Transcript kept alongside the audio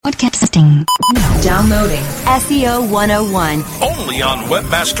Broadcasting. Downloading SEO 101. Only on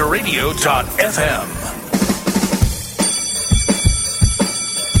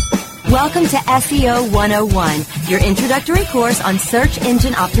webmasterradio.fm. Welcome to SEO 101, your introductory course on search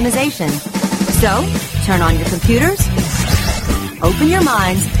engine optimization. So, turn on your computers, open your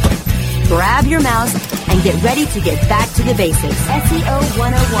minds, grab your mouse, and get ready to get back to the basics. SEO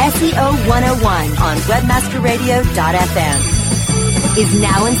 101. SEO 101 on webmasterradio.fm is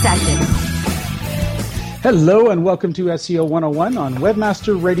now in session. Hello and welcome to SEO 101 on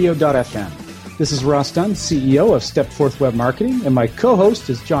webmasterradio.fm. This is Ross Dunn, CEO of Stepforth Web Marketing, and my co-host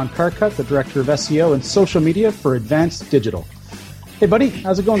is John Carcutt, the Director of SEO and Social Media for Advanced Digital. Hey, buddy,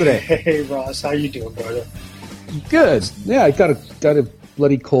 how's it going today? Hey, Ross, how you doing, brother? Good. Yeah, I got a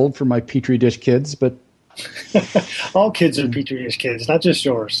bloody cold for my Petri dish kids, but all kids are Petri dish kids, not just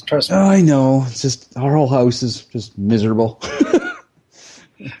yours. Trust me. I know. It's just our whole house is just miserable.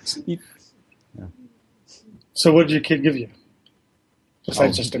 Yeah. So, what did your kid give you?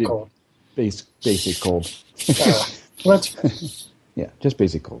 Besides just a cold. Basic cold. That's yeah, just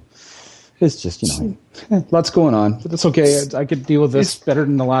basic cold. It's just, lots going on. But that's okay. I could deal with this better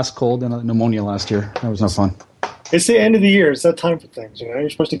than the last cold and pneumonia last year. That was no fun. It's the end of the year. It's that time for things. You're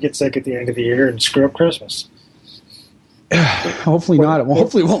supposed to get sick at the end of the year and screw up Christmas. Hopefully not. Well,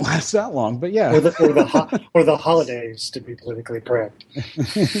 hopefully it won't last that long. But yeah, or the holidays, to be politically correct.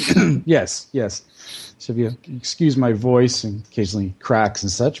 Yes. So if you excuse my voice and occasionally cracks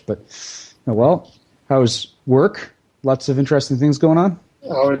and such, but well, how's work? Lots of interesting things going on.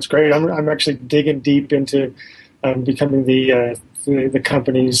 Oh, it's great. I'm actually digging deep into becoming the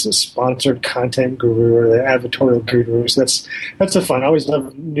company's sponsored content guru or the advertorial guru. So that's the fun. I always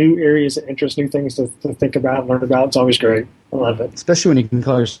love new areas of interest, new things to think about, learn about. It's always great. I love it. Especially when you can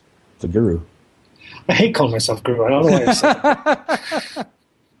call yourself the guru. I hate calling myself guru. I don't know why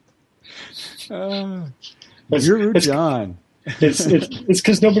I say Guru John. It's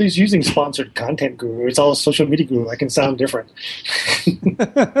because nobody's using sponsored content guru. It's all social media guru. I can sound different.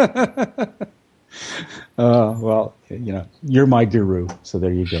 Well, you're my guru, so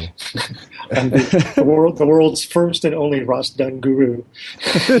there you go. the world's first and only Ross Dunn guru.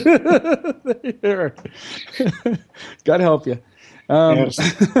 There. God help you.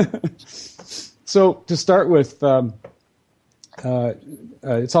 Yes. So to start with,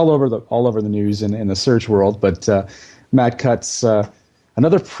 it's all over the news in the search world, but Matt Cutts.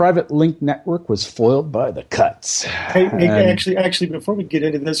 Another private link network was foiled by the Cutts. Hey, actually, before we get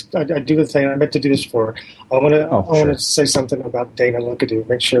into this, I do the thing I meant to do this for. I want to say something about Dana Luckadoo.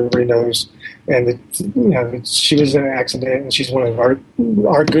 Make sure everybody knows. And she was in an accident, and she's one of our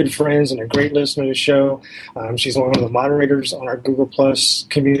good friends and a great listener to the show. She's one of the moderators on our Google Plus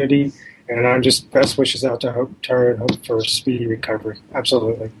community, and I'm just best wishes out to her and hope for a speedy recovery.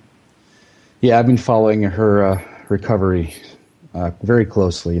 Absolutely. Yeah, I've been following her recovery very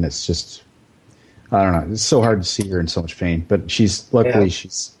closely, and it's just, I don't know, it's so hard to see her in so much pain, but she's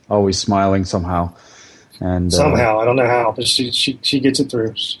always smiling somehow. And somehow, I don't know how, but she gets it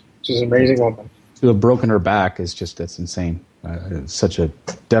through. She's an amazing woman. To have broken her back that's insane. It's such a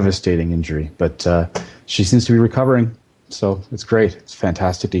devastating injury, but she seems to be recovering, so it's great. It's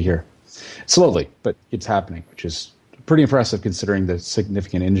fantastic to hear. Slowly, but it's happening, which is pretty impressive considering the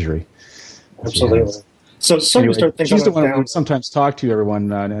significant injury. Absolutely. So anyway, start thinking she's the one who would sometimes talk to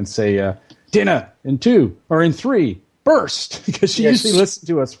everyone and say, Dana, in 2 or in 3, burst, because she usually listens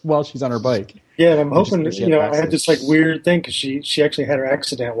to us while she's on her bike. Yeah, and I'm hoping, I had this weird thing because she actually had her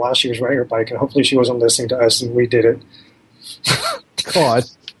accident while she was riding her bike, and hopefully she wasn't listening to us and we did it. God.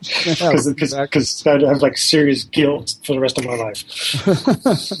 Because I'd have serious guilt for the rest of my life.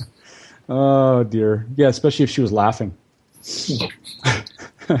 Oh, dear. Yeah, especially if she was laughing.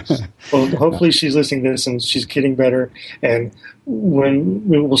 Well, hopefully she's listening to this and she's getting better. And when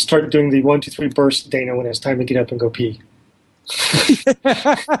we will start doing the 1, 2, 3 burst, Dana, when it's time to get up and go pee.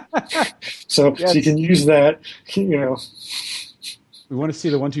 So you can use that. We want to see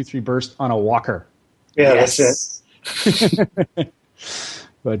the 1, 2, 3 burst on a walker. Yeah, yes. That's it.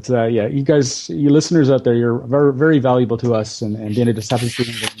 But you guys, you listeners out there, you're very, very valuable to us. And Dana just happens to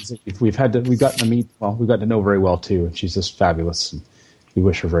be we've gotten to know very well too, and she's just fabulous. And we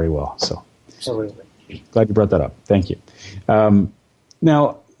wish her very well. So, absolutely, glad you brought that up. Thank you.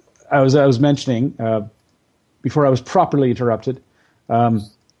 Now, I was mentioning before I was properly interrupted. The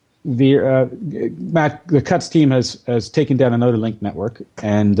Cutts team has taken down another link network,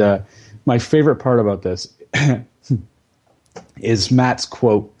 and my favorite part about this is Matt's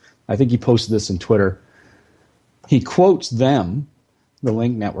quote. I think he posted this on Twitter. He quotes them, the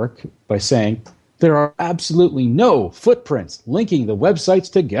link network, by saying, There are absolutely no footprints linking the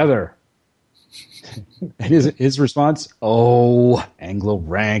websites together. And his response, oh, Anglo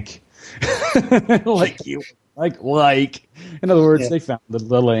rank. like you, like. In other words, they found the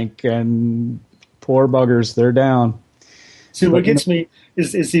link, and poor buggers, they're down. See, what gets me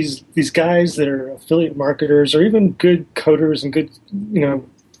is these guys that are affiliate marketers or even good coders and good,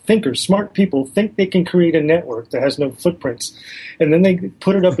 thinkers, smart people, think they can create a network that has no footprints. And then they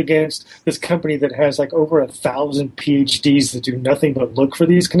put it up against this company that has like over 1,000 PhDs that do nothing but look for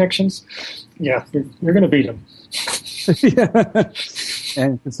these connections. Yeah, you're going to beat them. Yeah.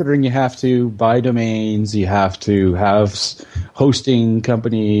 And considering you have to buy domains, you have to have hosting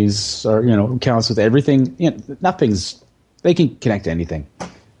and accounts with everything. They can connect to anything.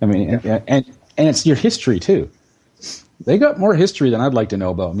 I mean, and it's your history too. They got more history than I'd like to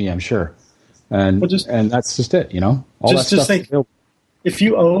know about me, I'm sure. And that's just it, All that stuff. Think, if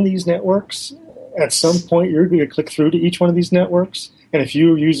you own these networks, at some point you're going to click through to each one of these networks. And if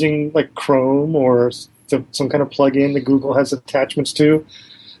you're using like Chrome or some kind of plugin that Google has attachments to,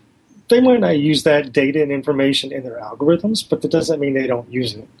 they might not use that data and information in their algorithms, but that doesn't mean they don't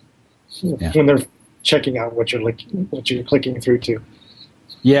use it when they're checking out what you're clicking through to.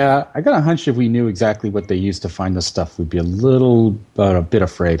 Yeah, I got a hunch if we knew exactly what they used to find this stuff, we'd be a bit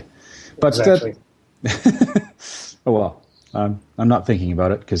afraid. But exactly. Oh well. I'm not thinking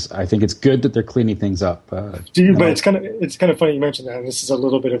about it because I think it's good that they're cleaning things up. But it's kind of funny you mentioned that. And this is a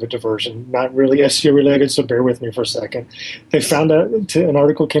little bit of a diversion, not really SEO related. So bear with me for a second. They found out an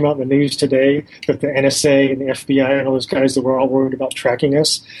article came out in the news today that the NSA and the FBI and all those guys that were all worried about tracking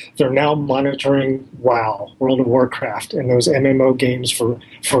us, they're now monitoring WoW, World of Warcraft, and those MMO games for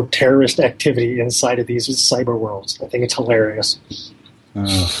terrorist activity inside of these cyber worlds. I think it's hilarious.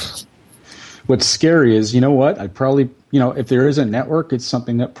 What's scary is, I'd probably, if there is a network, it's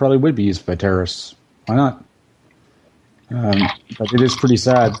something that probably would be used by terrorists. Why not? But it is pretty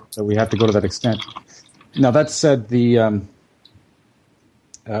sad that we have to go to that extent. Now, that said, the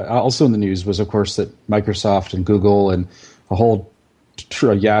also in the news was, of course, that Microsoft and Google and a whole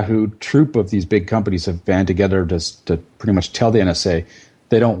Yahoo troop of these big companies have band together to pretty much tell the NSA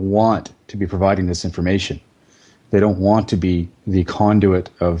they don't want to be providing this information. They don't want to be the conduit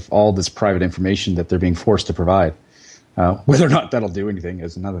of all this private information that they're being forced to provide. Whether or not that'll do anything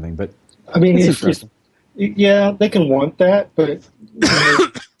is another thing. But I mean, they can want that, but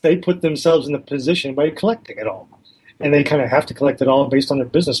they put themselves in the position by collecting it all, and they kind of have to collect it all based on their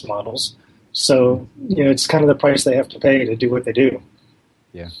business models. So it's kind of the price they have to pay to do what they do.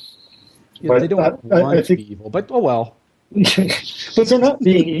 Yeah, but they don't want to be evil. But oh well. But they're not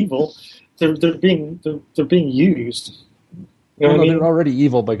being evil. They're being used. They're already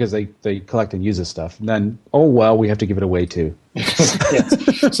evil because they collect and use this stuff. And then, oh well, we have to give it away too.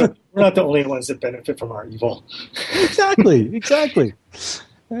 Yes. So we're not the only ones that benefit from our evil. Exactly.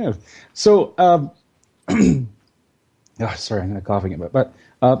 Yeah. So, sorry, I'm going to coughing it, but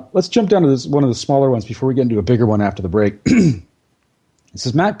let's jump down to this one of the smaller ones before we get into a bigger one after the break. It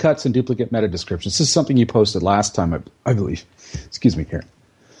says Matt cuts and duplicate meta descriptions. This is something you posted last time, I believe. Excuse me here.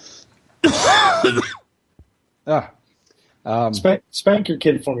 Spank your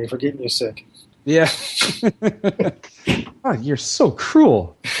kid for me for getting you sick. Yeah. Oh, you're so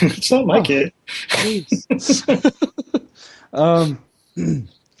cruel. It's not my kid. He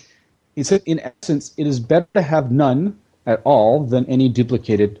said, in essence, it is better to have none at all than any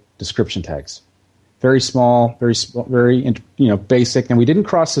duplicated description tags. Very small, very basic. And we didn't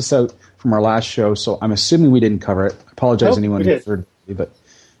cross this out from our last show, so I'm assuming we didn't cover it. I apologize anyone who heard it, but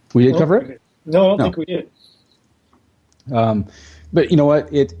we did cover it? No, I don't think we did. But you know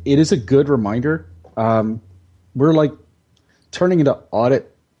what? It is a good reminder. We're like turning into audit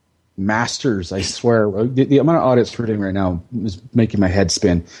masters, I swear. The amount of audits we're doing right now is making my head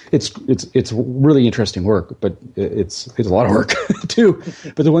spin. It's really interesting work, but it's a lot of work too.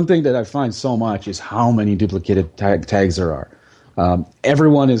 But the one thing that I find so much is how many duplicated tags there are.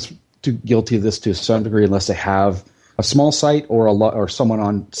 Everyone is guilty of this to some degree, unless they have a small site or someone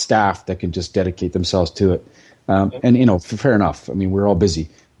on staff that can just dedicate themselves to it. And fair enough. I mean, we're all busy,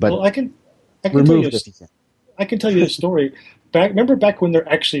 but I can tell you a story. Remember back when there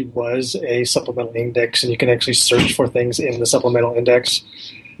actually was a supplemental index and you can actually search for things in the supplemental index?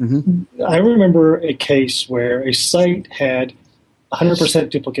 Mm-hmm. I remember a case where a site had 100%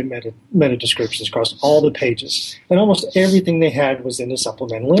 duplicate meta descriptions across all the pages, and almost everything they had was in the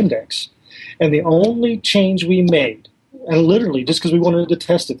supplemental index. And the only change we made, and literally just because we wanted to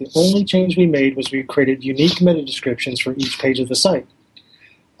test it, the only change we made was we created unique meta descriptions for each page of the site.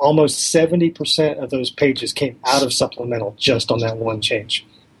 Almost 70% of those pages came out of supplemental just on that one change.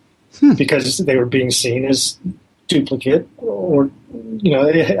 because they were being seen as duplicate, or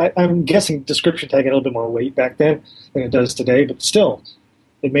I'm guessing description tag had a little bit more weight back then than it does today, but still,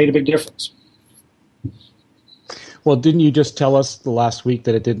 it made a big difference. Well, didn't you just tell us the last week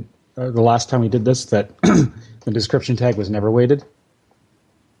that it did, the last time we did this, that the description tag was never weighted?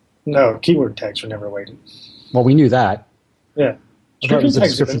 No, keyword tags were never weighted. Well, we knew that. Yeah.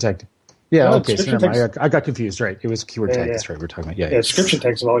 Description tag. Yeah, no, okay, so never mind. I got confused, right. It was keyword tag, that's right, we were talking about. Yeah, description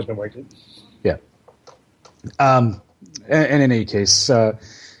tags have always been weighted. Yeah. And in any case,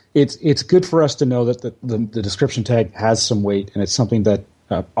 it's good for us to know that the description tag has some weight, and it's something that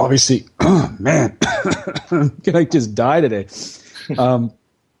obviously, man, can I just die today?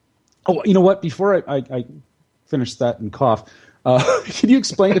 You know what? Before I finish that and cough, can you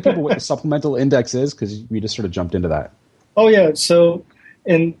explain to people what the supplemental index is? Because we just sort of jumped into that. Oh yeah. So,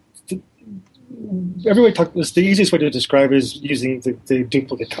 everybody talks. The easiest way to describe it is using the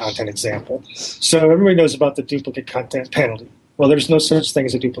duplicate content example. So everybody knows about the duplicate content penalty. Well, there's no such thing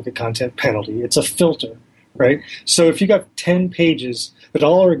as a duplicate content penalty. It's a filter, right? So if you got 10 pages that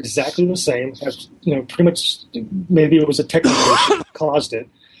all are exactly the same, pretty much, maybe it was a technical issue that caused it,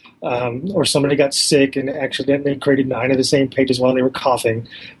 or somebody got sick and accidentally created 9 of the same pages while they were coughing.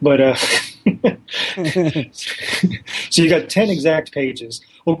 But so you got 10 exact pages.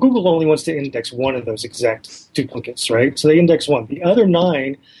 Well, Google only wants to index one of those exact duplicates, right? So they index one. The other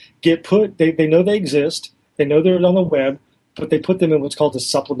 9 get put, they know they exist, they know they're on the web, but they put them in what's called the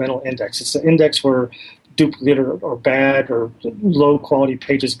supplemental index. It's an index where duplicate or bad or low quality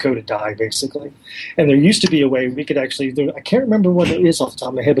pages go to die, basically. And there used to be a way we could actually, I can't remember what it is off the top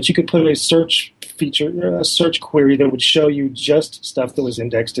of my head, but you could put a search feature, a search query that would show you just stuff that was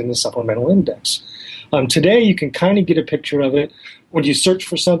indexed in the supplemental index. Today, you can kind of get a picture of it when you search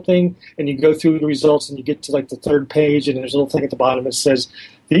for something and you go through the results and you get to like the third page and there's a little thing at the bottom that says,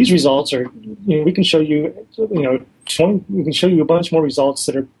 these results are, we can show you, we can show you a bunch more results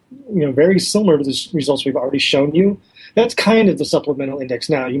that are, very similar to the results we've already shown you. That's kind of the supplemental index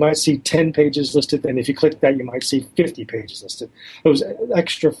now. You might see 10 pages listed, and if you click that, you might see 50 pages listed. Those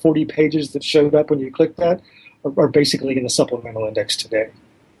extra 40 pages that showed up when you click that are basically in the supplemental index today.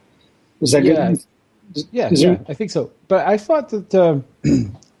 Is that good? Yeah, I think so. But I thought that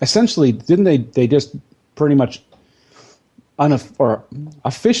essentially, didn't they just pretty much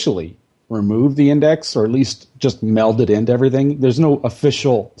officially remove the index, or at least just meld it into everything? There's no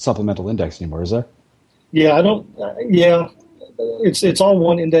official supplemental index anymore, is there? Yeah, I don't. It's all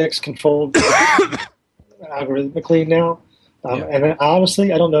one index controlled algorithmically now. And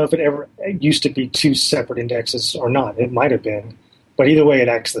honestly, I don't know if it used to be 2 separate indexes or not. It might have been, but either way, it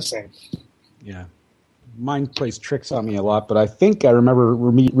acts the same. Yeah. Mine plays tricks on me a lot, but I think I remember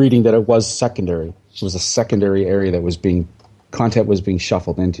reading that it was secondary. It was a secondary area that content was being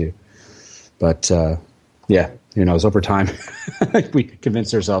shuffled into. But who knows? Over time, we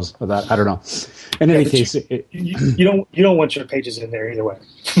convince ourselves of that. I don't know. In any case, you don't want your pages in there either way.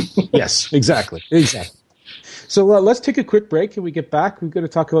 Yes, exactly. So let's take a quick break, and we get back. We're going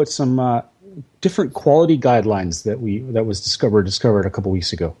to talk about some different quality guidelines that was discovered a couple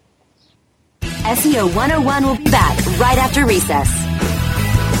weeks ago. SEO 101 will be back right after recess.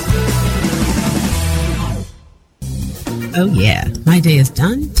 Oh yeah, my day is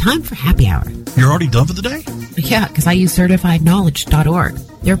done. Time for happy hour. You're already done for the day? Yeah, because I use CertifiedKnowledge.org.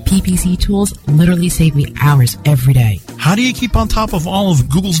 Their PPC tools literally save me hours every day. How do you keep on top of all of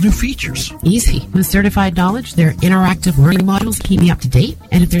Google's new features? Easy. With Certified Knowledge, their interactive learning modules keep me up to date.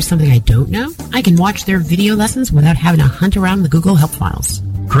 And if there's something I don't know, I can watch their video lessons without having to hunt around the Google Help files.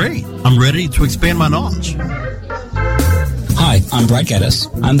 Great. I'm ready to expand my knowledge. Hi, I'm Brett Geddes.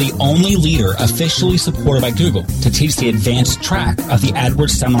 I'm the only leader officially supported by Google to teach the advanced track of the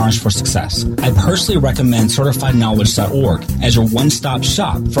AdWords Seminars for Success. I personally recommend CertifiedKnowledge.org as your one-stop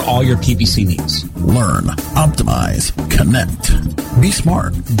shop for all your PPC needs. Learn, optimize, connect. Be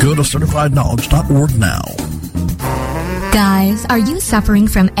smart. Go to CertifiedKnowledge.org now. Guys, are you suffering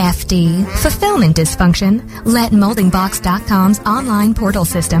from FD, fulfillment dysfunction? Let MoldingBox.com's online portal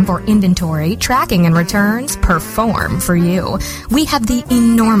system for inventory, tracking, and returns perform for you. We have the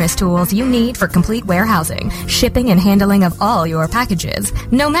enormous tools you need for complete warehousing, shipping, and handling of all your packages,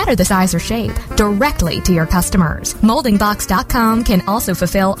 no matter the size or shape, directly to your customers. MoldingBox.com can also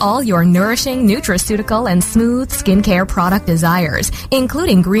fulfill all your nourishing, nutraceutical, and smooth skincare product desires,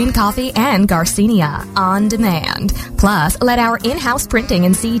 including green coffee and Garcinia on demand. Plus, Plus, let our in-house printing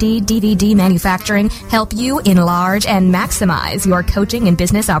and CD, DVD manufacturing help you enlarge and maximize your coaching and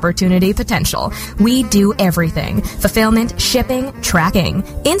business opportunity potential. We do everything. Fulfillment, shipping, tracking,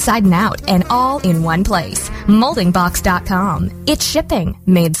 inside and out, and all in one place. Moldingbox.com. It's shipping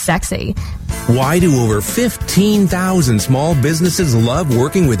made sexy. Why do over 15,000 small businesses love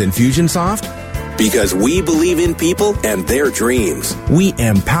working with Infusionsoft? Because we believe in people and their dreams. We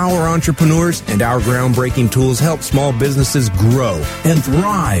empower entrepreneurs, and our groundbreaking tools help small businesses grow and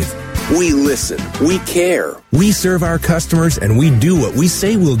thrive. We listen. We care. We serve our customers, and we do what we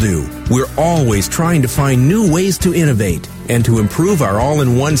say we'll do. We're always trying to find new ways to innovate and to improve our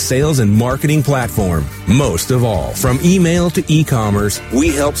all-in-one sales and marketing platform. Most of all, from email to e-commerce, we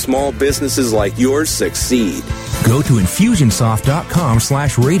help small businesses like yours succeed. Go to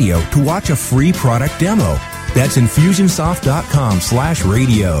Infusionsoft.com/radio to watch a free product demo. That's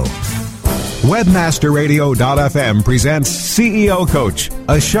Infusionsoft.com/radio. Webmasterradio.fm presents CEO Coach,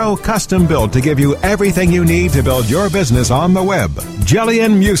 a show custom built to give you everything you need to build your business on the web.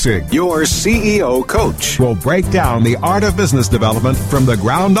 Jillian Muessig, your CEO Coach, will break down the art of business development from the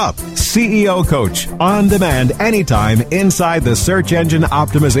ground up. CEO Coach, on demand anytime inside the Search Engine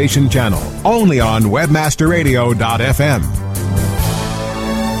Optimization channel, only on Webmasterradio.fm.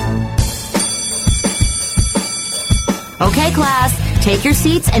 Okay, class, take your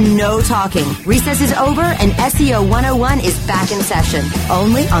seats and no talking. Recess is over and SEO 101 is back in session,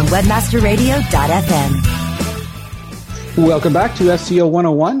 only on webmasterradio.fm. Welcome back to SEO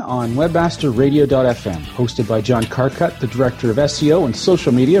 101 on webmasterradio.fm, hosted by John Carcutt, the Director of SEO and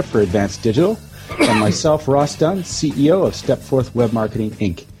Social Media for Advanced Digital, and myself, Ross Dunn, CEO of Stepforth Web Marketing,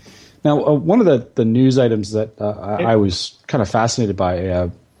 Inc. Now, one of the news items that I was kind of fascinated by,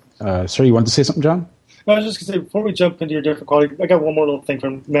 sorry, you wanted to say something, John? No, I was just going to say, before we jump into your different quality, I got one more little thing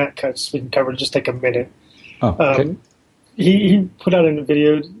from Matt Cutts we can cover. Just take a minute. Oh, okay. He put out a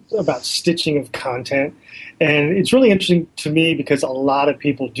video about stitching of content, and it's really interesting to me because a lot of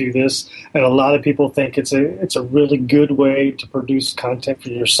people do this, and a lot of people think it's a really good way to produce content for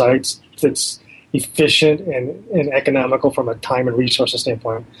your sites that's efficient and economical from a time and resources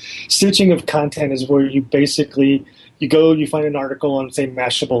standpoint. Stitching of content is where you basically you find an article on, say,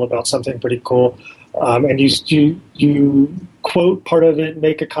 Mashable about something pretty cool. And you quote part of it,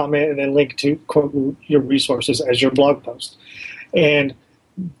 make a comment, and then link to quote your resources as your blog post. And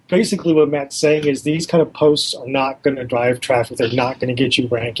basically what Matt's saying is these kind of posts are not going to drive traffic. They're not going to get you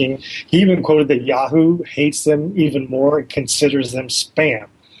ranking. He even quoted that Yahoo hates them even more and considers them spam.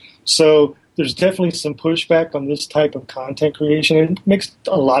 So there's definitely some pushback on this type of content creation. And it makes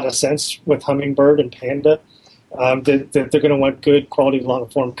a lot of sense with Hummingbird and Panda. That they're going to want good quality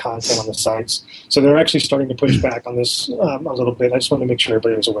long-form content on the sites. So they're actually starting to push back on this a little bit. I just want to make sure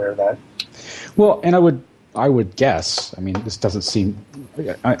everybody was aware of that. Well, and I would guess, I mean, this doesn't seem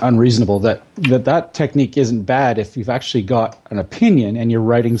unreasonable, that technique isn't bad if you've actually got an opinion and you're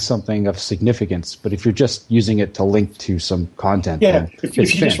writing something of significance. But if you're just using it to link to some content, yeah, if you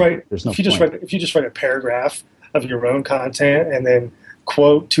just write a paragraph of your own content and then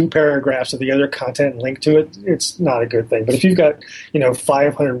quote 2 paragraphs of the other content and link to it, it's not a good thing. But if you've got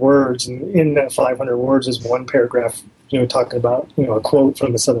 500 words, and in that 500 words is one paragraph talking about a quote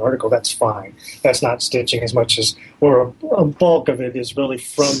from this other article, that's fine. That's not stitching as much as, or a bulk of it is really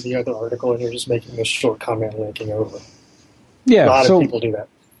from the other article, and you're just making this short comment linking over. Yeah, a lot of people do that.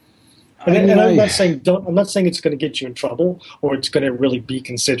 And I'm not saying it's going to get you in trouble or it's going to really be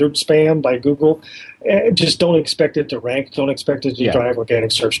considered spam by Google. Just don't expect it to rank. Don't expect it to drive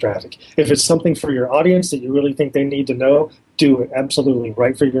organic search traffic. If it's something for your audience that you really think they need to know, do it. Absolutely,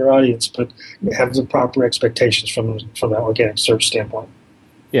 right for your audience, but have the proper expectations from that organic search standpoint.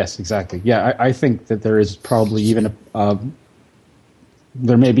 Yes, exactly. Yeah, I think that there is probably even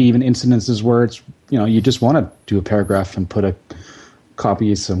there may be even incidences where it's you just want to do a paragraph and put a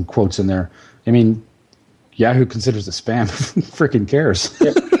copy some quotes in there. I mean, Yahoo considers it spam. Freaking cares.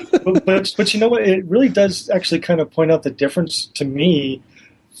 Yeah. But you know what? It really does actually kind of point out the difference to me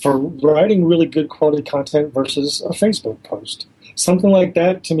for writing really good quality content versus a Facebook post. Something like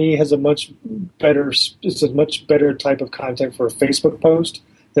that to me has a much better type of content for a Facebook post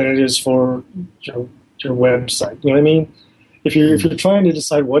than it is for your website. You know what I mean? If you're trying to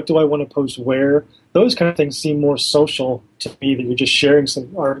decide what do I want to post where, those kind of things seem more social to me, that you're just sharing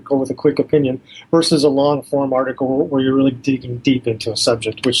some article with a quick opinion versus a long form article where you're really digging deep into a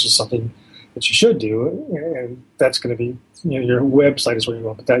subject, which is something that you should do. And that's going to be, your website is where you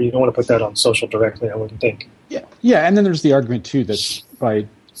want to put that. You don't want to put that on social directly, I wouldn't think. Yeah. And then there's the argument too that by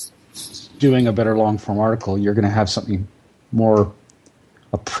doing a better long form article, you're going to have something more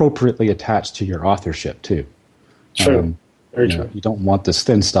appropriately attached to your authorship too. True. Very true. You don't want this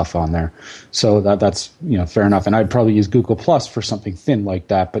thin stuff on there. So that's fair enough. And I'd probably use Google Plus for something thin like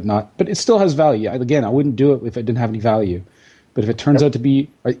that, but it still has value. Again, I wouldn't do it if it didn't have any value. But if it turns out to be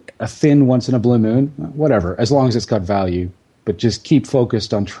a thin once in a blue moon, whatever, as long as it's got value. But just keep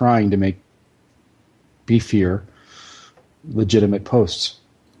focused on trying to make beefier, legitimate posts.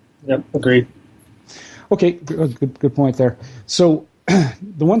 Yep, agreed. Okay, good point there. So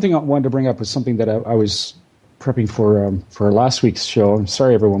the one thing I wanted to bring up was something that I was prepping for last week's show. I'm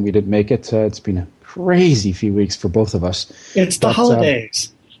sorry, everyone, we didn't make it. It's been a crazy few weeks for both of us. It's the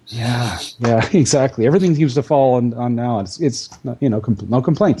holidays. Yeah, exactly. Everything seems to fall on now. It's no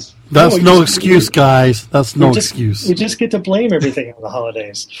complaints. That's no excuse, guys. That's no excuse. We just get to blame everything on the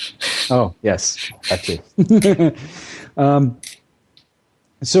holidays. Oh yes, that too.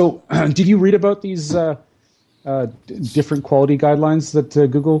 So, did you read about these different quality guidelines that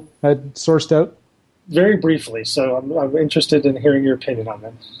Google had sourced out? Very briefly. So I'm interested in hearing your opinion on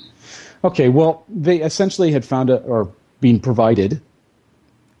them. Okay. Well, they essentially had found been provided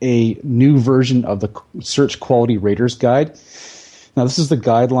a new version of the Search Quality Raters Guide. Now, this is the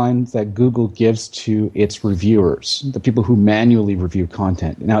guideline that Google gives to its reviewers, the people who manually review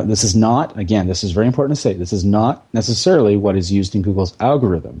content. Now, this is very important to say, this is not necessarily what is used in Google's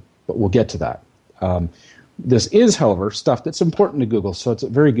algorithm, but we'll get to that. This is, however, stuff that's important to Google, so it's a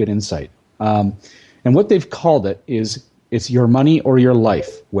very good insight. And what they've called it's your money or your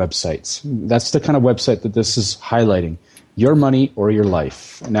life websites. That's the kind of website that this is highlighting. Your money or your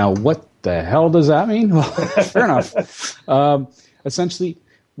life. Now, what the hell does that mean? Well, fair enough. Essentially,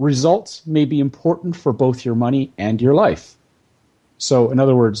 results may be important for both your money and your life. So, in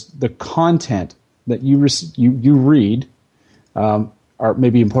other words, the content that you read may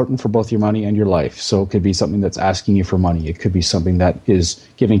be important for both your money and your life. So, it could be something that's asking you for money. It could be something that is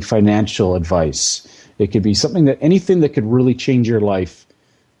giving financial advice. It could be anything that could really change your life.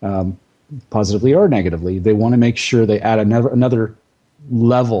 Positively or negatively, they want to make sure they add another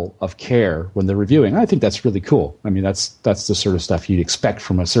level of care when they're reviewing. I think that's really cool. I mean, that's the sort of stuff you'd expect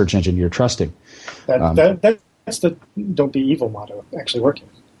from a search engine you're trusting. That's the "don't be evil" motto actually working.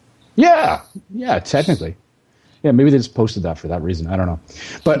 Yeah, technically. Yeah, maybe they just posted that for that reason. I don't know.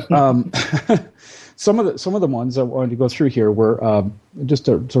 But some of the ones I wanted to go through here were just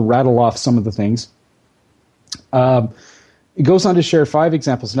to rattle off some of the things. It goes on to share 5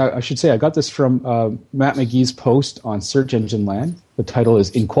 examples. Now, I should say I got this from Matt McGee's post on Search Engine Land. The title is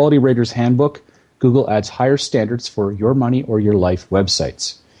 "In Quality Raters Handbook, Google Adds Higher Standards for Your Money or Your Life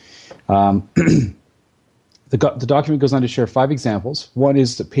Websites." The document goes on to share 5 examples. One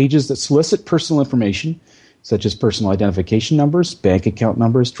is the pages that solicit personal information, such as personal identification numbers, bank account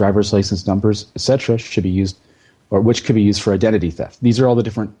numbers, driver's license numbers, etc., should be used, or which could be used for identity theft. These are all the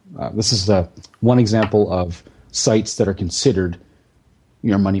different. This is one example of sites that are considered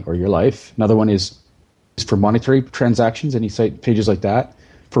your money or your life. Another one is for monetary transactions, any site pages like that,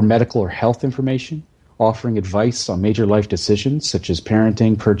 for medical or health information, offering advice on major life decisions such as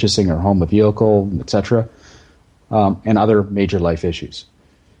parenting, purchasing or home a vehicle, etc., and other major life issues.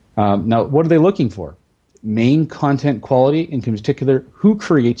 Now, what are they looking for? Main content quality, in particular, who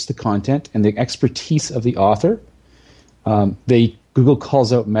creates the content and the expertise of the author. Google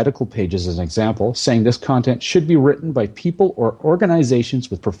calls out medical pages as an example, saying this content should be written by people or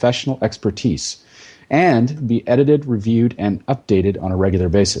organizations with professional expertise and be edited, reviewed, and updated on a regular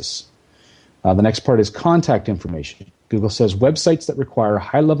basis. The next part is contact information. Google says websites that require a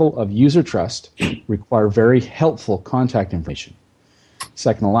high level of user trust require very helpful contact information.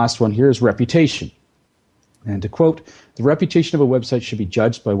 Second and last one here is reputation. And to quote, "The reputation of a website should be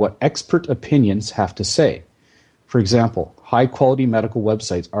judged by what expert opinions have to say. For example, high-quality medical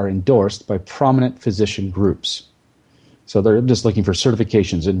websites are endorsed by prominent physician groups." So they're just looking for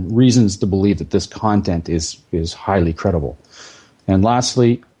certifications and reasons to believe that this content is highly credible. And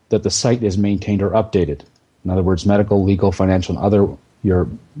lastly, that the site is maintained or updated. In other words, medical, legal, financial, and other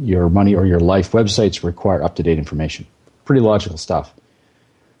your money or your life websites require up-to-date information. Pretty logical stuff.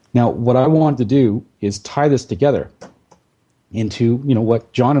 Now, what I wanted to do is tie this together into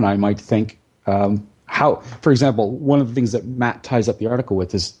what John and I might think. How, for example, one of the things that Matt ties up the article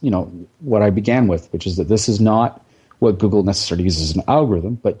with is, what I began with, which is that this is not what Google necessarily uses as an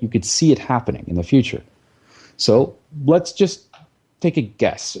algorithm, but you could see it happening in the future. So let's just take a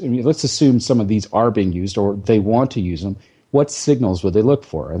guess. I mean, let's assume some of these are being used or they want to use them. What signals would they look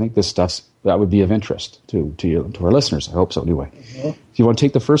for? I think this stuff that would be of interest to our listeners. I hope so anyway. Mm-hmm. Do you want to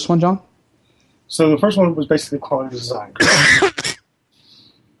take the first one, John? So the first one was basically quality design.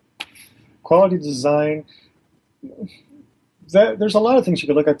 Quality design, there's a lot of things you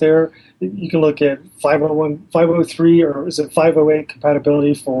can look at there. You can look at 501, 503, or is it 508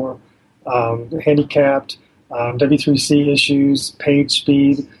 compatibility for handicapped, W3C issues, page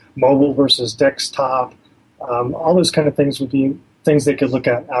speed, mobile versus desktop. All those kind of things would be things they could look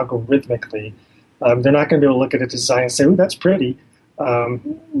at algorithmically. They're not going to be able to look at a design and say, "Oh, that's pretty,"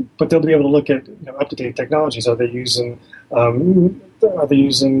 but they'll be able to look at up-to-date technologies. Are they using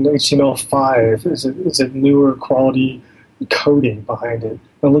HTML5? Is it newer quality coding behind it?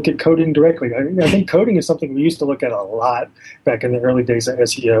 They'll look at coding directly. I think coding is something we used to look at a lot back in the early days of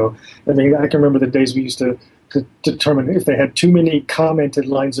SEO. I mean, I can remember the days we used to determine if they had too many commented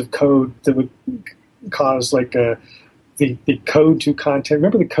lines of code that would cause like the code to content.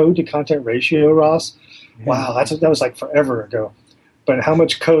 Remember the code to content ratio, Ross? Yeah. Wow, that was like forever ago. But how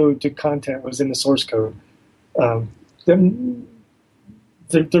much code to content was in the source code? They're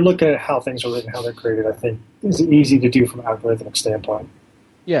looking at how things are written, how they're created. I think is easy to do from an algorithmic standpoint.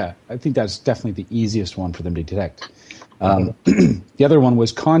 Yeah, I think that's definitely the easiest one for them to detect. The other one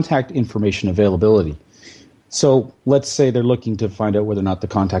was contact information availability. So let's say they're looking to find out whether or not the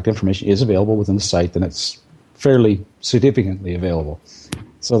contact information is available within the site, then it's fairly significantly available.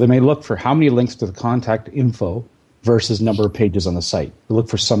 So they may look for how many links to the contact info versus number of pages on the site. They look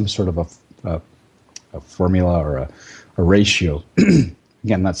for some sort of a formula or a ratio.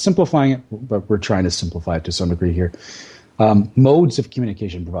 Again, not simplifying it, but we're trying to simplify it to some degree here. Modes of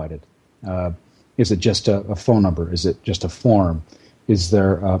communication provided. Is it just a phone number? Is it just a form? Is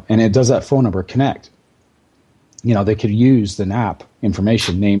there, and does that phone number connect? They could use the NAP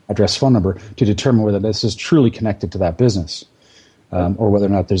information, name, address, phone number, to determine whether this is truly connected to that business, or whether or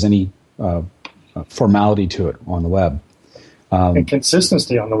not there's any formality to it on the web. And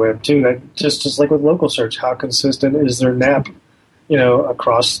consistency on the web, too. Just like with local search, how consistent is their NAP,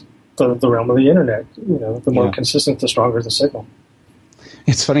 across the realm of the internet? The more consistent, the stronger the signal.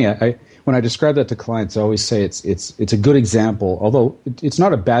 It's funny. When I describe that to clients, I always say it's a good example, although it's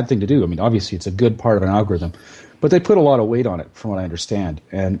not a bad thing to do. I mean, obviously, it's a good part of an algorithm, but they put a lot of weight on it, from what I understand,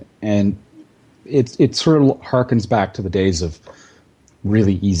 and it sort of harkens back to the days of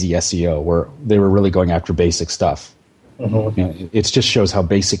really easy SEO, where they were really going after basic stuff. Mm-hmm. It just shows how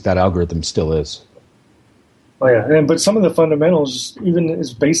basic that algorithm still is. Oh yeah, but some of the fundamentals, even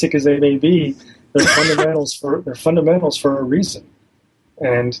as basic as they may be, they're fundamentals for a reason.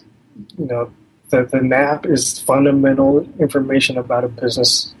 And the NAP is fundamental information about a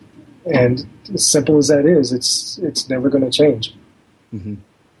business, and as simple as that is, it's never going to change. Mm-hmm.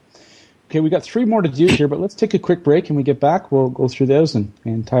 Okay, we got 3 more to do here, but let's take a quick break, and we get back, we'll go through those and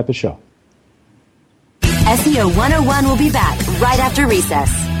tie up the show. SEO 101 will be back right after recess.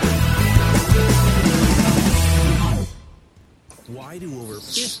 Why do over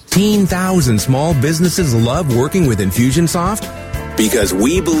 15,000 small businesses love working with Infusionsoft? Because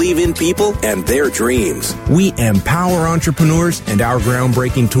we believe in people and their dreams. We empower entrepreneurs, and our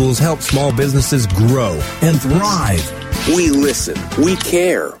groundbreaking tools help small businesses grow and thrive. We listen. We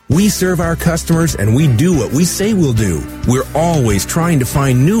care. We serve our customers, and we do what we say we'll do. We're always trying to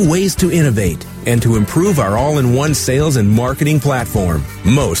find new ways to innovate and to improve our all-in-one sales and marketing platform.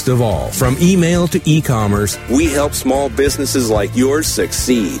 Most of all, from email to e-commerce, we help small businesses like yours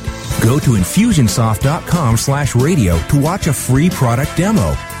succeed. Go to Infusionsoft.com/radio to watch a free product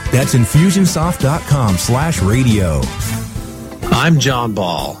demo. That's Infusionsoft.com/radio. I'm John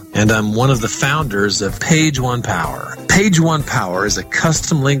Ball, and I'm one of the founders of Page One Power. Page One Power is a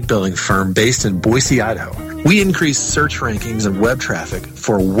custom link building firm based in Boise, Idaho. We increase search rankings and web traffic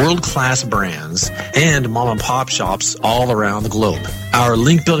for world-class brands and mom-and-pop shops all around the globe. Our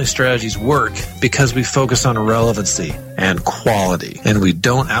link building strategies work because we focus on relevancy and quality, and we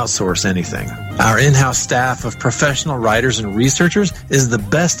don't outsource anything. Our in-house staff of professional writers and researchers is the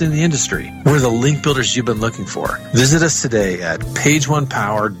best in the industry. We're the link builders you've been looking for. Visit us today at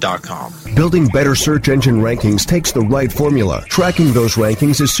pageonepower.com. Building better search engine rankings takes the right formula. Tracking those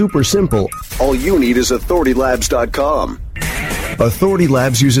rankings is super simple. All you need is authoritylabs.com. Authority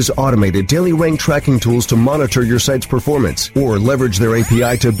Labs uses automated daily rank tracking tools to monitor your site's performance or leverage their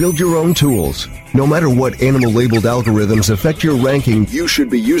API to build your own tools. No matter what animal-labeled algorithms affect your ranking, you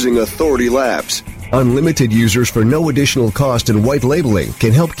should be using Authority Labs. Unlimited users for no additional cost and white labeling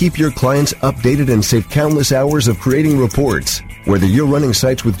can help keep your clients updated and save countless hours of creating reports. Whether you're running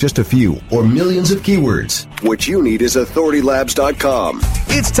sites with just a few or millions of keywords, what you need is authoritylabs.com.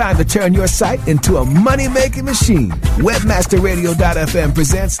 It's time to turn your site into a money-making machine. Webmasterradio.fm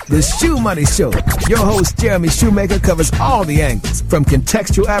presents The Shoe Money Show. Your host, Jeremy Shoemaker, covers all the angles, from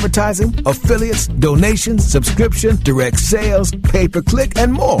contextual advertising, affiliates, donations, subscription, direct sales, pay-per-click,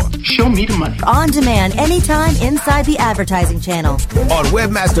 and more. Show me the money. On demand anytime inside the advertising channel. On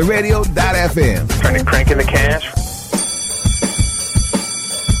Webmasterradio.fm. Trying to crank in the cash.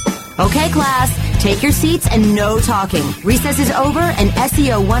 Okay, class, take your seats and no talking. Recess is over and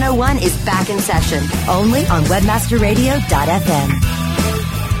SEO 101 is back in session. Only on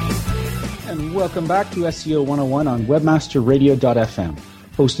webmasterradio.fm. And welcome back to SEO 101 on webmasterradio.fm.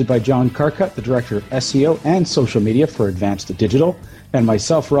 Hosted by John Carcutt, the Director of SEO and Social Media for Advanced Digital, and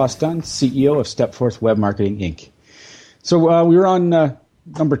myself, Ross Dunn, CEO of Stepforth Web Marketing, Inc. So we were on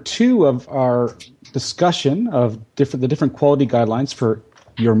number 2 of our discussion of the different quality guidelines for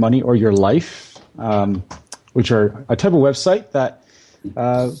your money or your life, which are a type of website that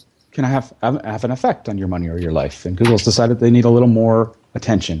can have an effect on your money or your life. And Google's decided they need a little more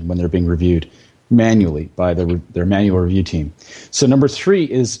attention when they're being reviewed manually by their manual review team. So number 3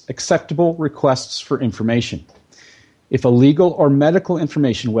 is acceptable requests for information. If a legal or medical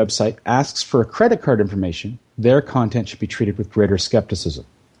information website asks for a credit card information, their content should be treated with greater skepticism.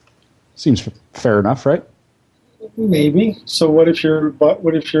 Seems fair enough, right? Maybe. So what if you're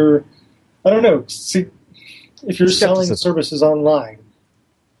I don't know. See, if you're selling services online,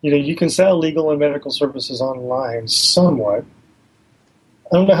 you can sell legal and medical services online somewhat.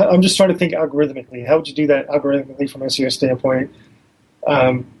 I don't know. I'm just trying to think algorithmically. How would you do that algorithmically from an SEO standpoint?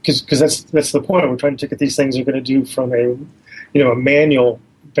 Because that's the point. We're trying to look at these things are going to do from a manual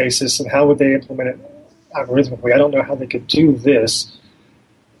basis, and how would they implement it algorithmically? I don't know how they could do this.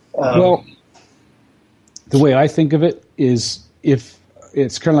 The way I think of it is, if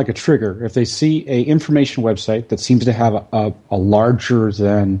it's kind of like a trigger. If they see a information website that seems to have a larger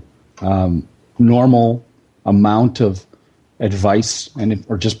than normal amount of advice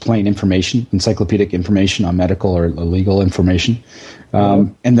or just plain information, encyclopedic information on medical or legal information,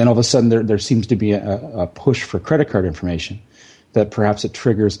 and then all of a sudden there seems to be a push for credit card information, that perhaps it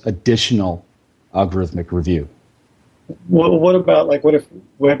triggers additional algorithmic review. What about, what if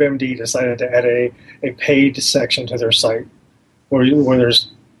WebMD decided to add a paid section to their site where there's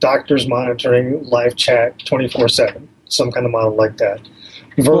doctors monitoring live chat 24/7, some kind of model like that,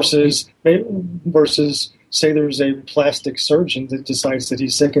 versus say there's a plastic surgeon that decides that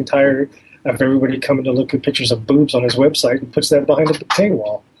he's sick and tired of everybody coming to look at pictures of boobs on his website and puts that behind a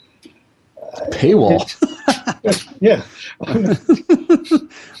paywall. Paywall? Yeah.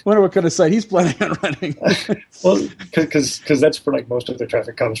 Wonder what kind of site he's planning on running. Well, because that's where most of their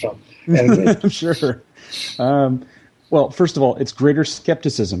traffic comes from. And sure. Well, first of all, it's greater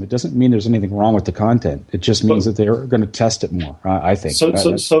skepticism. It doesn't mean there's anything wrong with the content. It just means that they're going to test it more, I think. So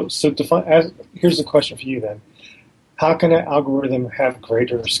define. Here's the question for you then: how can an algorithm have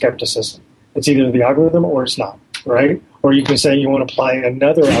greater skepticism? It's either the algorithm or it's not, right? Or you can say you want to apply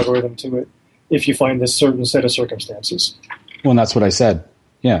another algorithm to it if you find this certain set of circumstances. Well, and that's what I said.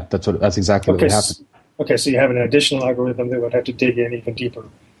 Yeah, that's exactly what would happen. Okay, so you have an additional algorithm that would have to dig in even deeper.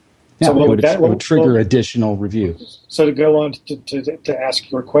 Yeah, so it would trigger additional review. So to go on to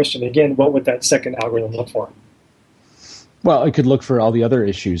ask your question again, what would that second algorithm look for? Well, it could look for all the other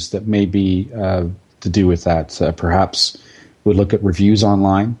issues that may be to do with that. Perhaps would look at reviews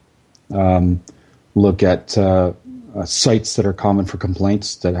online, look at sites that are common for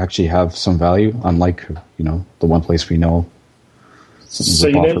complaints that actually have some value, unlike the one place we know. So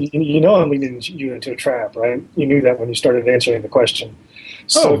I'm leading you into a trap, right? You knew that when you started answering the question.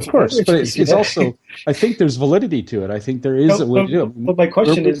 So of course, but it's also, I think there's validity to it. I think there is a way to do it. But my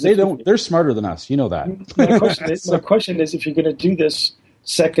question is, they're smarter than us. You know that. My question is, if you're going to do this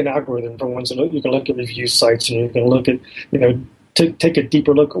second algorithm for ones that you can look at review sites and you can look at, take a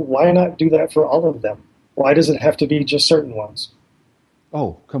deeper look. Why not do that for all of them? Why does it have to be just certain ones?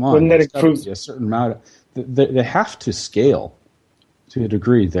 Oh, come on! Wouldn't that improve a certain amount? They have to scale to a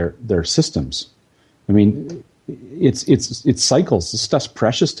degree their systems. I mean, it's cycles. This stuff's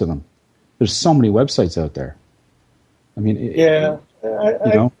precious to them. There's so many websites out there. I mean,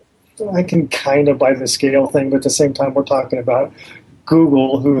 I can kind of buy the scale thing, but at the same time, we're talking about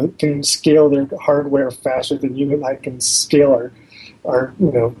Google, who can scale their hardware faster than you and I can scale our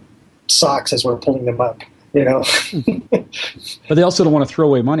socks as we're pulling them up. But they also don't want to throw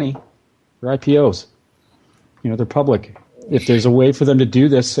away money for IPOs. They're public. If there's a way for them to do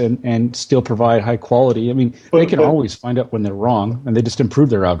this and still provide high quality, I mean, they can always find out when they're wrong, and they just improve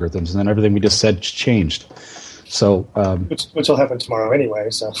their algorithms, and then everything we just said changed. So, which will happen tomorrow anyway.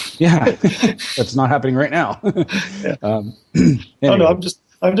 So yeah, that's not happening right now. Yeah. Anyway. No, I'm just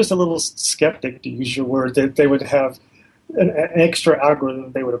I'm just a little skeptic, to use your word, that they would have an extra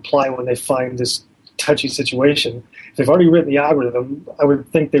algorithm they would apply when they find this touchy situation. If they've already written the algorithm, I would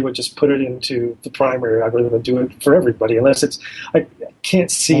think they would just put it into the primary algorithm and do it for everybody. Unless it's, I can't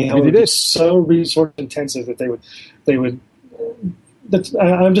see how it is so resource intensive that they would.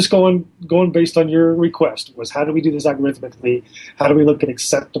 I'm just going based on your request. Was how do we do this algorithmically? How do we look at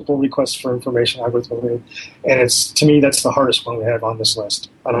acceptable requests for information algorithmically? And it's, to me, that's the hardest one we have on this list.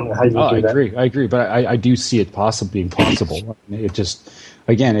 I don't know how you do that. I agree, but I do see it being possible. It just,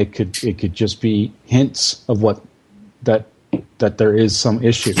 again, it could just be hints of what that there is some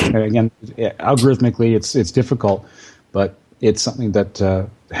issue. And again, algorithmically, it's difficult, but it's something that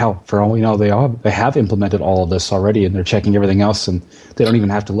hell, for all we know, they have implemented all of this already, and they're checking everything else, and they don't even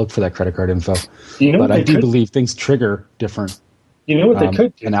have to look for that credit card info. But I do believe things trigger different. You know what they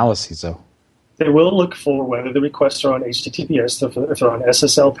could do? Analyses, though. They will look for whether the requests are on HTTPS, if they're on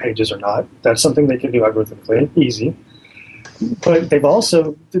SSL pages or not. That's something they can do algorithmically, easy. But they've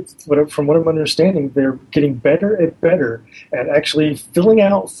also, from what I'm understanding, they're getting better at actually filling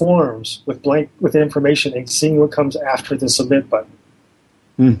out forms with information and seeing what comes after the submit button.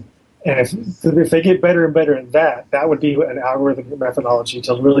 And if they get better and better at that would be an algorithmic methodology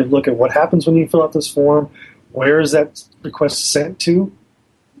to really look at what happens when you fill out this form, where is that request sent to?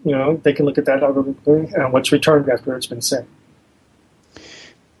 They can look at that algorithmically, and what's returned after it's been sent.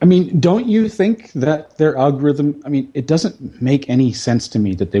 I mean, don't you think that their algorithm, it doesn't make any sense to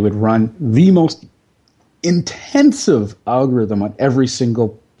me that they would run the most intensive algorithm on every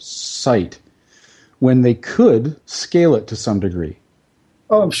single site when they could scale it to some degree.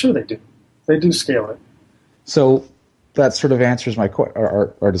 Oh, I'm sure they do. They do scale it. So that sort of answers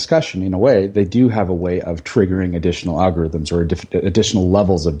our discussion in a way. They do have a way of triggering additional algorithms or additional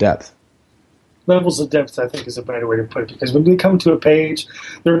levels of depth. Levels of depth, I think, is a better way to put it, because when they come to a page,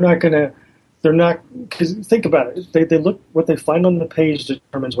 because think about it. They look, what they find on the page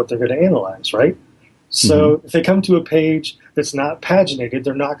determines what they're going to analyze, right? So if they come to a page that's not paginated,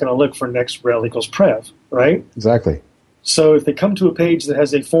 they're not going to look for next rel equals prev, right? Exactly. So if they come to a page that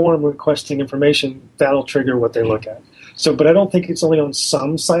has a form requesting information, that'll trigger what they look at. So, but I don't think it's only on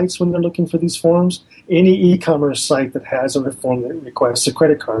some sites when they're looking for these forms. Any e-commerce site that has a form that requests a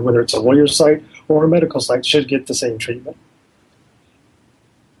credit card, whether it's a lawyer site or a medical site, should get the same treatment.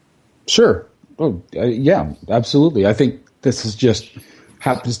 Sure. Oh, yeah, absolutely. I think this is just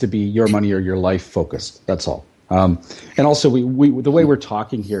happens to be your money or your life focused. That's all. And also, we the way we're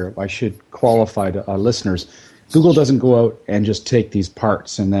talking here, I should qualify to our listeners. Google doesn't go out and just take these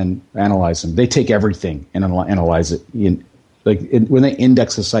parts and then analyze them. They take everything and analyze it. When they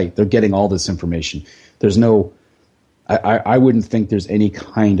index a site, they're getting all this information. There's no, I wouldn't think there's any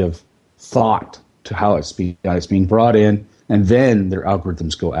kind of thought to how it's being brought in, and then their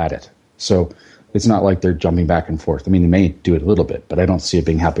algorithms go at it. So it's not like they're jumping back and forth. They may do it a little bit, but I don't see it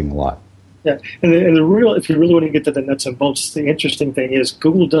happening a lot. Yeah, and the real, if you really want to get to the nuts and bolts, the interesting thing is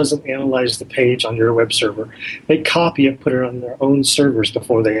Google doesn't analyze the page on your web server. They copy it, put it on their own servers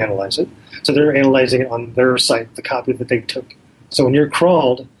before they analyze it. So they're analyzing it on their site, the copy that they took. So when you're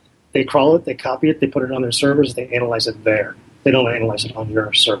crawled, they crawl it, they copy it, they put it on their servers, they analyze it there. They don't analyze it on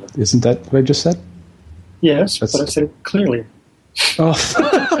your server. Isn't that what I just said? Yes, but I said it clearly. Oh.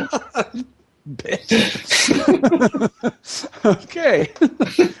 Okay.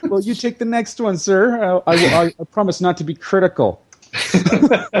 Well, you take the next one, sir. I promise not to be critical.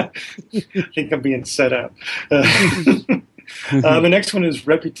 I think I'm being set up. The next one is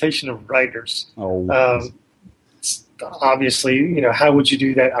reputation of writers. Obviously, how would you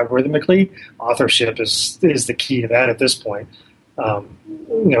do that algorithmically? Authorship is the key to that at this point.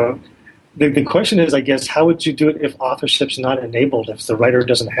 The question is, I guess, how would you do it if authorship's not enabled, if the writer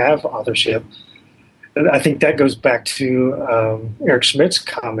doesn't have authorship? I think that goes back to Eric Schmidt's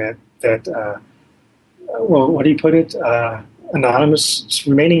comment that, what do you put it? Anonymous,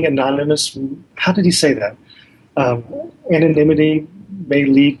 remaining anonymous. How did he say that? Anonymity may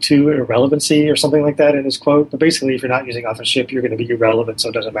lead to irrelevancy or something like that in his quote. But basically, if you're not using authorship, you're going to be irrelevant, so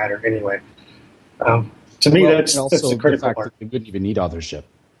it doesn't matter anyway. To me, that's the critical part. They wouldn't even need authorship.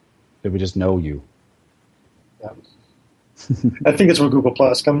 They would just know you. Yeah. I think it's where Google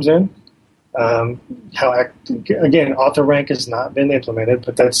Plus comes in. Again, author rank has not been implemented,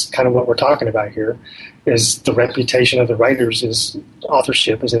 but that's kind of what we're talking about here, is the reputation of the writers is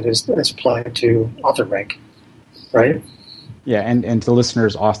authorship as it is applied to author rank, right? Yeah, and to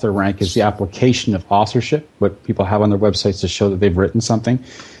listeners, author rank is the application of authorship, what people have on their websites to show that they've written something,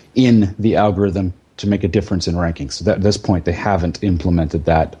 in the algorithm to make a difference in ranking. So at this point, they haven't implemented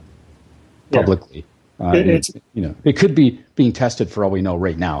that publicly. It could be being tested for all we know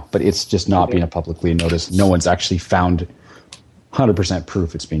right now, but it's just not being publicly noticed. No one's actually found 100%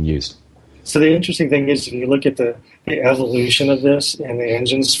 proof it's being used. So the interesting thing is, if you look at the evolution of this and the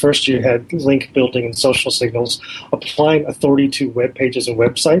engines, first you had link building and social signals applying authority to web pages and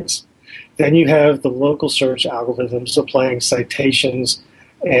websites. Then you have the local search algorithms applying citations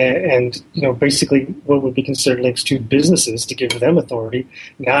and basically what would be considered links to businesses to give them authority.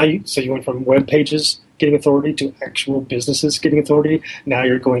 So you went from web pages getting authority to actual businesses getting authority. Now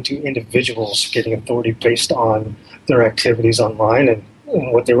you're going to individuals getting authority based on their activities online and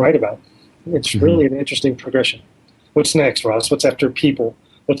what they write about. It's really an interesting progression. What's next, Ross? What's after people?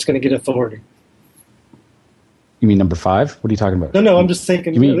 What's going to get authority? You mean number 5? What are you talking about? No, I'm just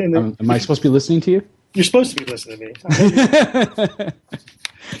thinking. You mean, am I supposed to be listening to you? You're supposed to be listening to me.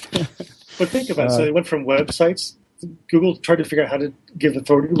 But think about it. So they went from websites. Google tried to figure out how to give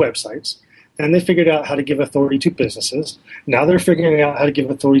authority to websites. Then they figured out how to give authority to businesses. Now they're figuring out how to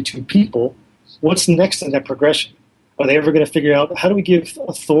give authority to people. What's next in that progression? Are they ever going to figure out how do we give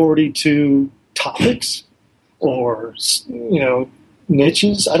authority to topics or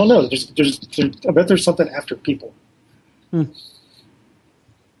niches? I don't know. I bet there's something after people.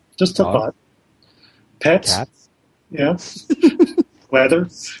 Just a thought. Pets. Cats. Yeah. Weather.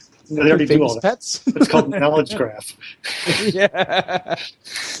 They already do all that. Pets. It's called knowledge graph. Yeah.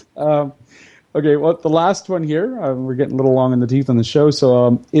 Okay, well, the last one here, we're getting a little long in the teeth on the show,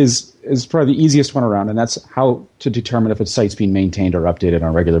 so is probably the easiest one around, and that's how to determine if a site's being maintained or updated on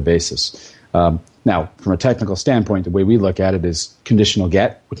a regular basis. Now, from a technical standpoint, the way we look at it is conditional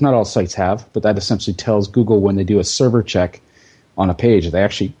get, which not all sites have, but that essentially tells Google when they do a server check on a page, they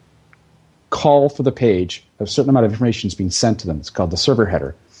actually call for the page, a certain amount of information is being sent to them. It's called the server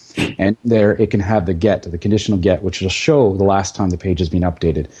header. And there it can have the conditional get, which will show the last time the page has been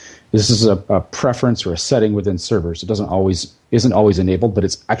updated. This is a preference or a setting within servers. It isn't always enabled, but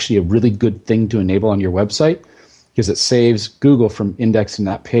it's actually a really good thing to enable on your website because it saves Google from indexing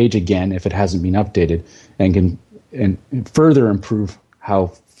that page again if it hasn't been updated, and can further improve how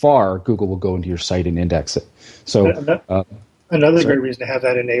far Google will go into your site and index it. So another great reason to have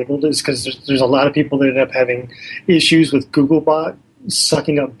that enabled is because there's a lot of people that end up having issues with Googlebot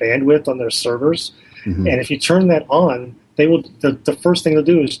sucking up bandwidth on their servers. And if you turn that on, they will. The first thing they'll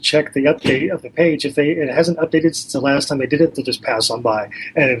do is check the update of the page. If it hasn't updated since the last time they did it, they'll just pass on by.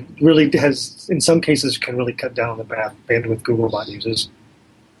 And it really has, in some cases, can really cut down the bandwidth Googlebot uses.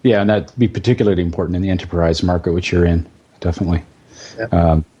 Yeah, and that'd be particularly important in the enterprise market, which you're in, definitely.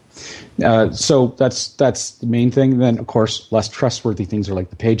 Yeah. So that's the main thing. Then, of course, less trustworthy things are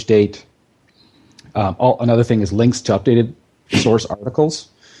like the page date. Another thing is links to updated source articles.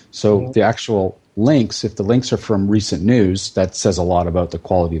 So the actual links, if the links are from recent news, that says a lot about the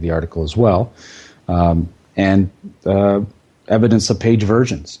quality of the article as well. And evidence of page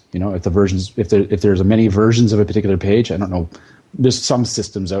versions. If there's many versions of a particular page, I don't know. There's some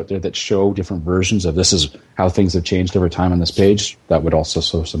systems out there that show different versions of this is how things have changed over time on this page. That would also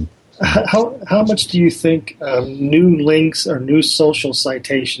show some. How much do you think new links or new social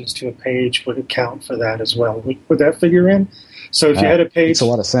citations to a page would account for that as well? Would that figure in? So if you had a page... Makes a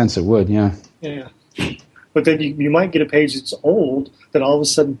lot of sense, it would, yeah. Yeah. But then you might get a page that's old that all of a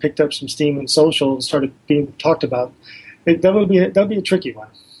sudden picked up some steam in social and started being talked about. That would be a tricky one.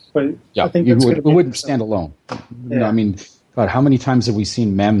 But yeah, I think it wouldn't stand alone. Yeah. I mean, God, how many times have we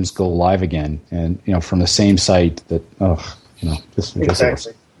seen memes go live again and from the same site that just ridiculous.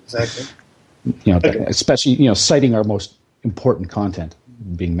 Exactly. Especially citing our most important content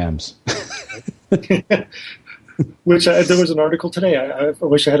being memes. Which there was an article today. I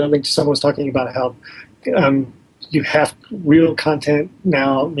wish I had a link to someone was talking about how you have real content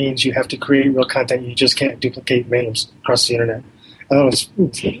now means you have to create real content. You just can't duplicate memes across the internet. I thought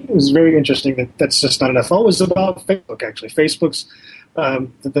it was very interesting that's just not enough. Oh, it was about Facebook actually. Facebook's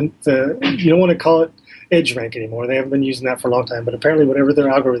you don't want to call it EdgeRank anymore. They haven't been using that for a long time. But apparently, whatever their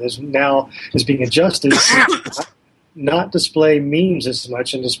algorithm now is being adjusted to not display memes as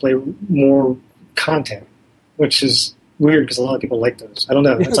much and display more content. Which is weird because a lot of people like those. I don't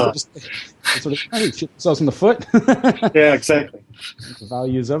know. That's odd. Shoot themselves in the foot. Yeah, exactly. The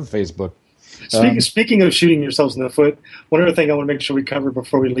values of Facebook. Speaking of shooting yourselves in the foot, one other thing I want to make sure we cover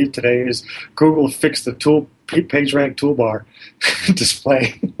before we leave today is Google fixed the PageRank toolbar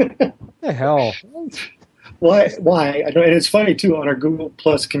display. What the hell? Why? I know, and it's funny too on our Google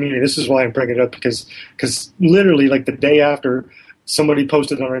Plus community. This is why I'm bringing it up because literally like the day after. Somebody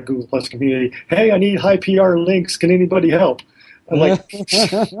posted on our Google Plus community, "Hey, I need high PR links. Can anybody help?" I'm like,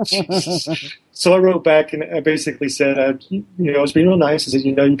 So I wrote back and I basically said, I was being real nice. I said,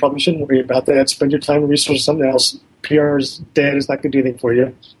 you probably shouldn't worry about that. Spend your time and resources on something else. PR is dead. It's not going to do anything for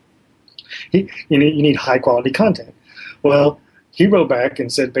you. You need high-quality content. Well, he wrote back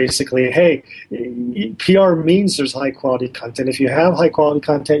and said basically, hey, PR means there's high-quality content. If you have high-quality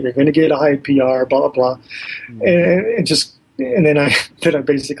content, you're going to get a high PR, blah, blah, blah. And then I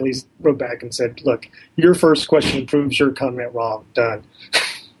basically wrote back and said, look, your first question proves your comment wrong. Done.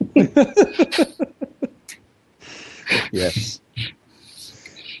 Yes.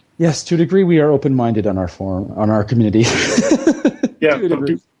 Yes, to a degree, we are open-minded on our forum, on our community. Yeah,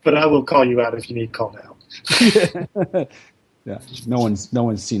 but I will call you out if you need called out. Yeah, no one's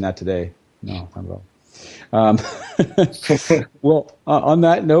seen that today. No, not at all. Well, on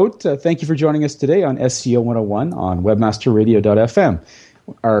that note, thank you for joining us today on SEO 101 on webmasterradio.fm.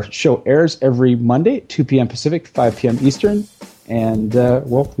 Our show airs every Monday at 2 p.m. Pacific, 5 p.m. Eastern. And,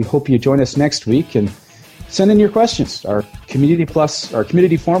 we hope you join us next week and send in your questions. Our community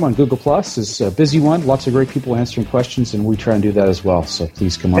forum on Google Plus is a busy one. Lots of great people answering questions, and we try and do that as well. So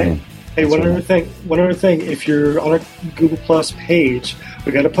please come on in. Hey, one other thing. If you're on a Google Plus page,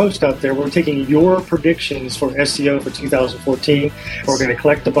 we got a post out there. We're taking your predictions for SEO for 2014. We're going to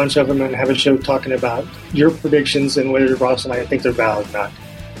collect a bunch of them and have a show talking about your predictions and whether Ross and I think they're valid or not.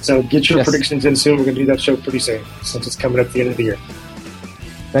 So get your predictions in soon. We're going to do that show pretty soon since it's coming up at the end of the year.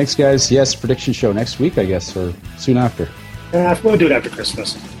 Thanks, guys. Yes, prediction show next week, I guess, or soon after. We'll do it after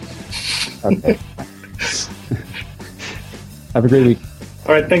Christmas. Okay. Have a great week.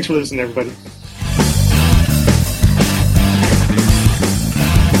 All right. Thanks for listening, everybody.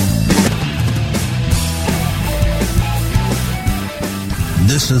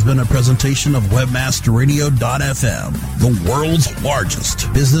 This has been a presentation of WebmasterRadio.fm, the world's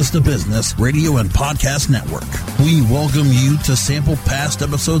largest business-to-business radio and podcast network. We welcome you to sample past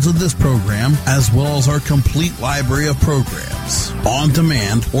episodes of this program, as well as our complete library of programs, on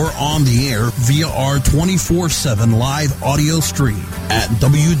demand or on the air via our 24/7 live audio stream at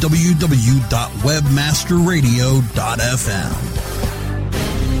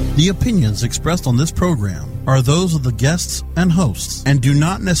www.webmasterradio.fm. The opinions expressed on this program are those of the guests and hosts and do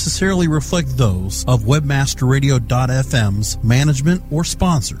not necessarily reflect those of WebmasterRadio.fm's management or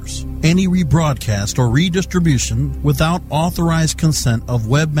sponsors. Any rebroadcast or redistribution without authorized consent of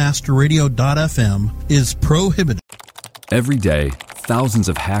WebmasterRadio.fm is prohibited. Every day, thousands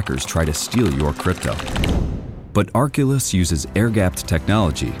of hackers try to steal your crypto. But Arculus uses air-gapped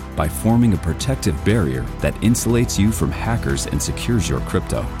technology by forming a protective barrier that insulates you from hackers and secures your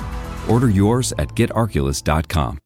crypto. Order yours at getarculus.com.